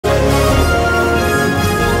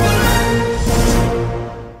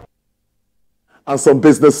And some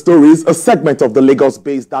business stories. A segment of the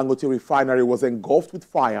Lagos-based Dangote Refinery was engulfed with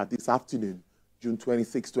fire this afternoon, June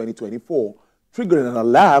 26, 2024, triggering an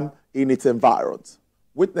alarm in its environs.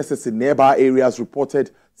 Witnesses in nearby areas reported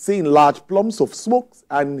seeing large plumes of smoke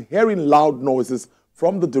and hearing loud noises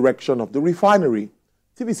from the direction of the refinery.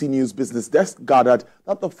 TVC News business desk gathered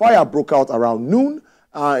that the fire broke out around noon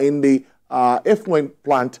in the effluent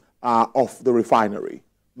plant of the refinery.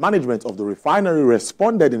 Management of the refinery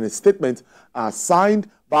responded in a statement signed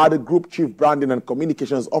by the Group Chief Branding and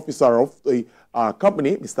Communications Officer of the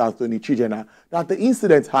company, Mr. Anthony Chijena, that the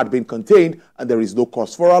incident had been contained and there is no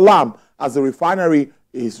cause for alarm as the refinery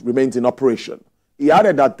remains in operation. He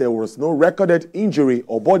added that there was no recorded injury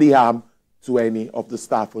or body harm to any of the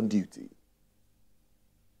staff on duty.